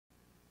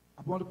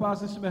I want to pass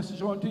this message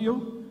on to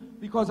you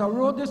because I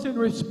wrote this in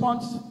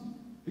response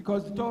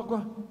because the talk,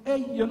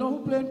 hey, you know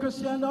who playing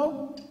Christian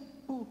now?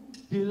 Who?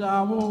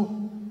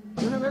 Delamo.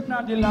 You know it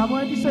now, Delamo,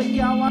 and he said,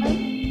 yeah, why?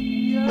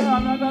 Yeah,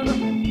 another.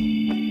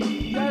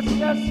 Yes,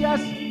 yes,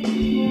 yes.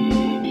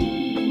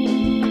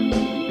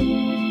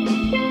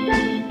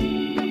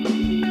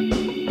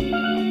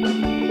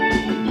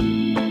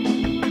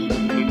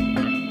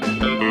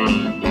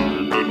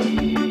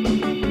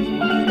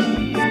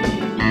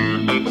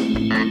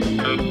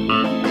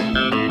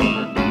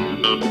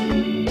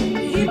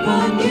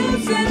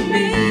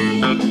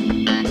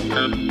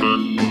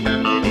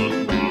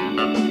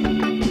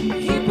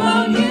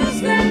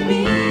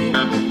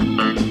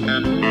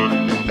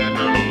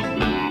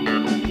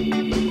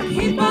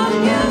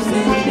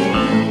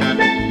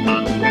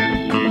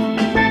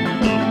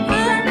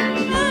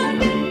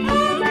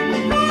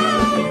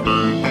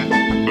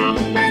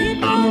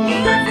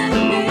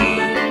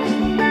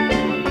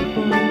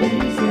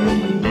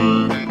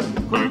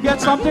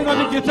 Something on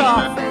the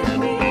guitar.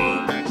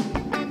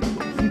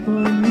 Keep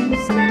on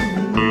using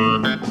me.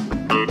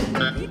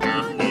 Keep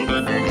on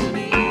using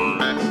me.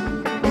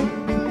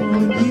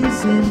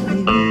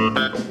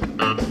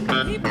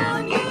 Keep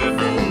on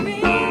using me.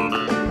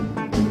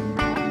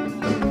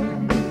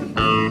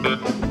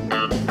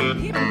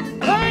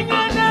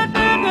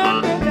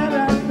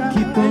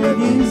 Keep on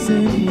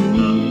using me.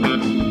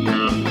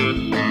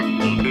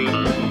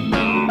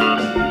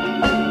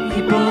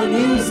 Keep on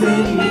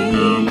using me.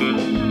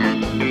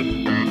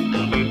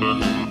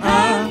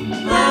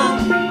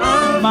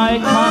 My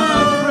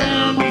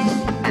friends,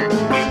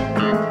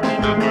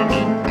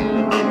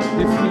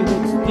 they feel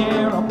it's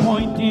their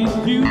appointed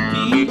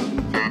duty.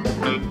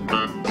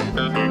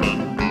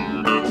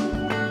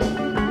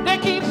 They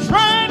keep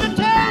trying to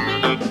tell me,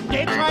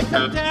 they try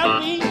to tell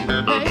me,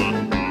 hey,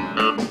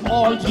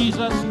 all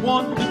Jesus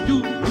wants to do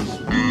is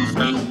use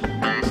me.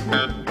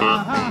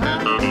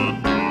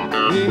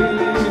 Hey,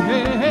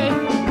 hey, hey,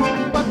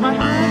 but my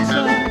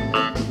answer,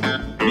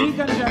 big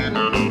and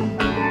gentle.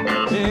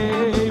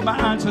 My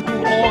answer to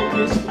all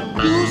this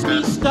use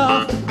me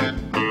stuff.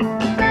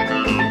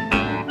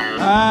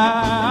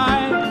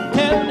 I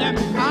tell them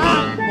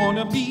I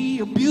wanna be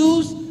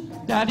abused,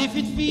 that if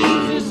it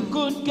feels it's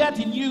good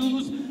getting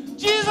used,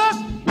 Jesus,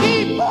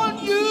 keep on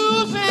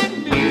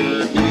using me,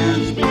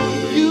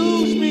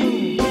 use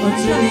me,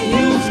 until you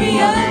use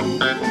me up.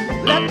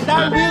 Let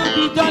thy will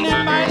be done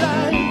in my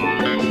life.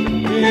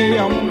 Hey,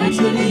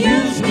 until you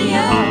use me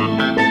up.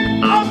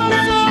 I'm a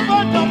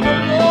servant of the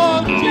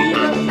Lord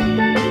Jesus.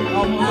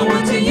 I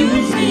want to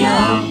use me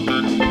up.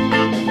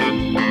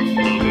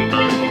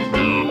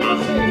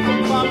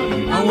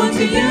 I want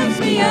to use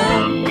me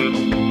up.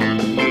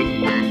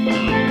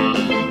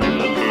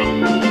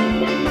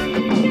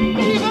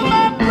 Even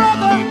my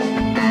brother,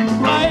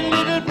 my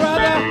little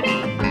brother,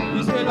 he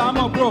said, I'm a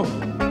bro.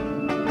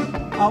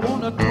 I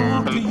want to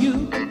talk to you.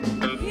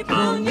 Keep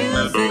on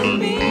using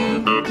me.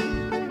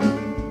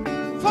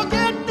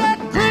 Forget that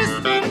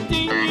Christian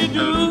thing you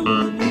do.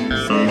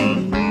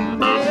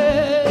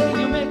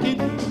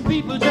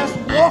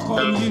 Walk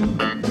on you.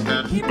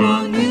 Keep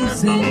on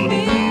using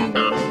me.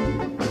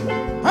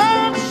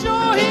 I'm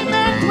sure he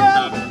meant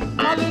well.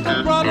 My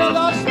little brother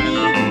loves me.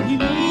 He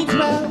means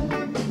well.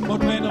 But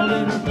when a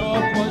little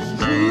dog was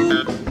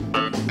true,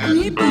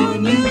 keep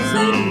on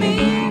using me.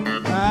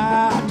 I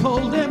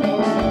told him,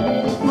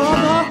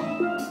 brother,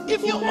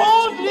 if you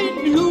only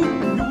knew,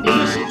 you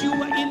wished you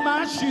were in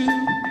my shoe.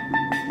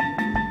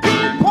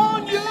 Keep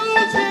on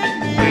using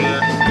me.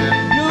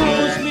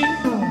 Use me.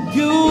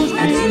 Use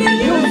me.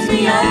 Use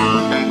me up.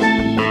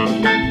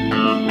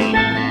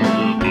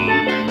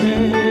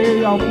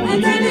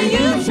 Until you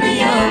use me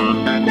up.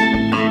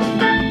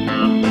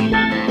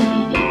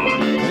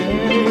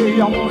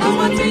 I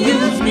want to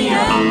use me up.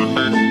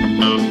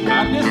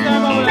 At this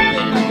time I will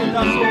take that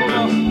guitar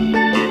solo.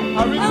 I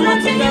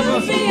want to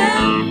use me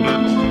up.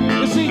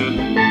 You see,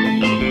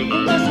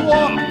 in this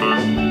walk,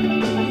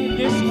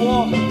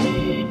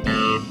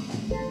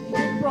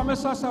 He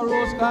promised us a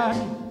rose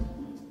garden.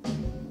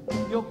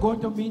 You're going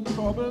to meet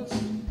troubles.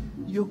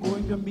 You're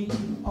going to meet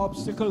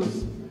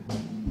obstacles.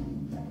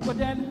 But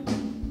then,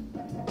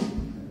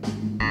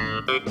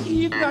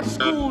 even at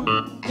school,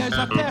 there's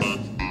a test.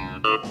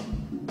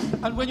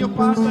 And when you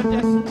pass the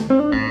test,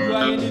 you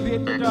are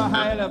elevated to a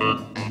higher level.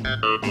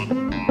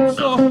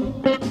 So,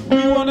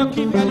 we want to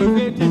keep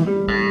elevating.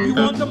 We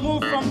want to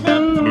move from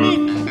milk to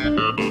meat.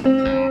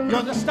 You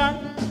understand?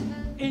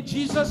 In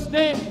Jesus'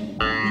 name,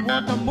 we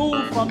want to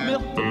move from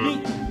milk to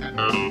meat.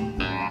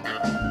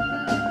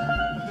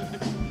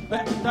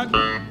 Thank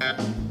you.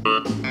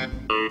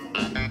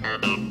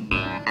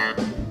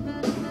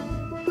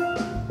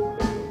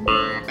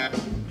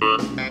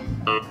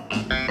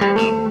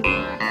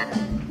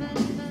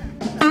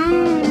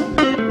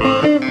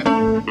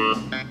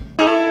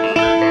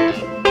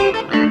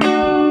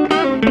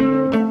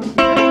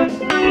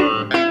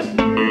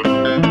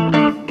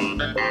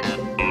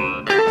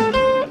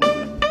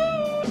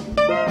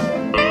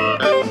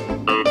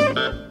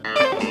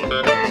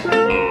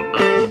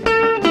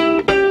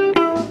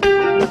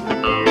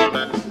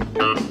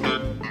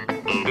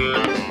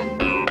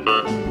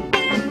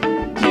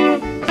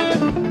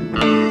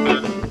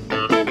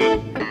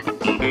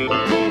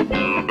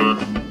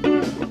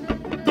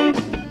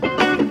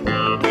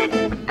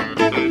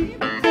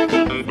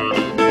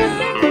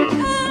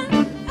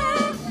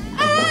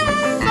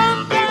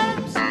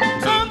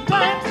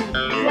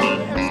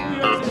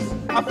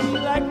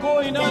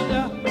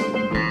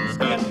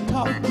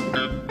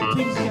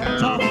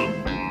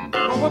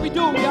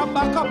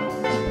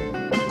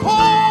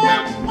 Call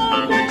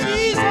on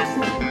Jesus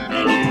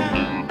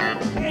anytime,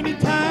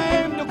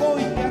 anytime the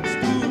going gets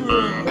too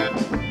rough.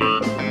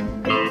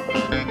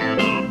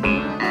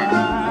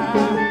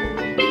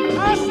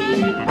 I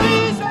said,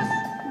 Jesus,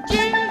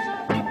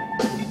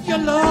 Jesus, your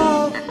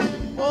love,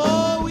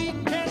 oh, we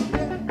can't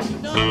get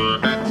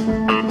enough.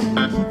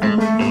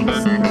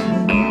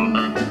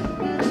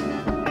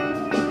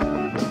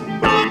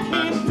 Bring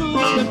him to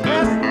the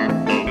best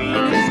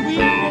in his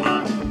weakness,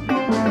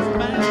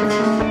 man.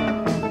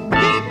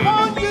 Keep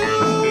on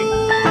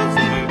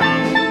using me.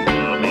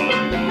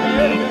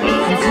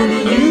 Until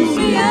you use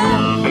me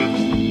up.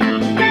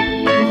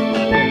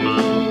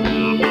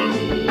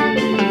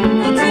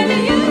 Until you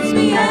use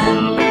me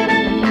up.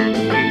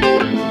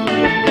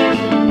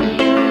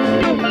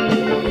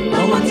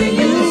 I want to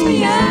use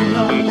me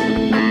up.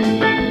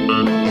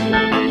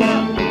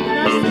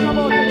 Nice thing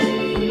about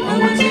it. I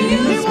want to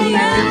use me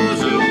up.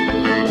 Use you.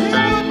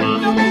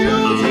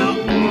 Use you.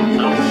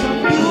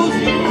 Use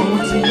you. I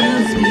want to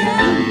use me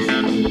up.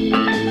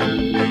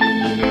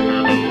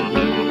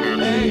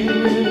 Hey,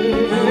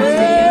 I want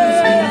to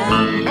use me up.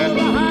 hold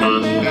the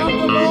handmaid of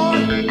the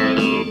Lord.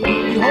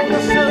 Behold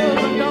the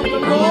servant of the I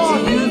want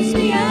Lord. to use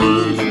me up.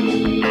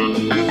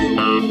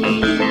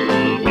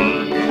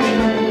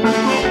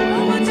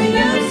 I want to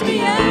use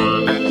me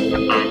up.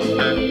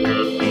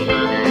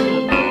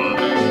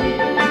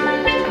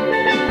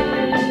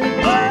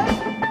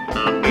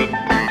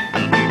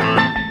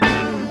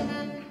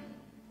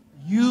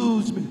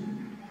 Use me.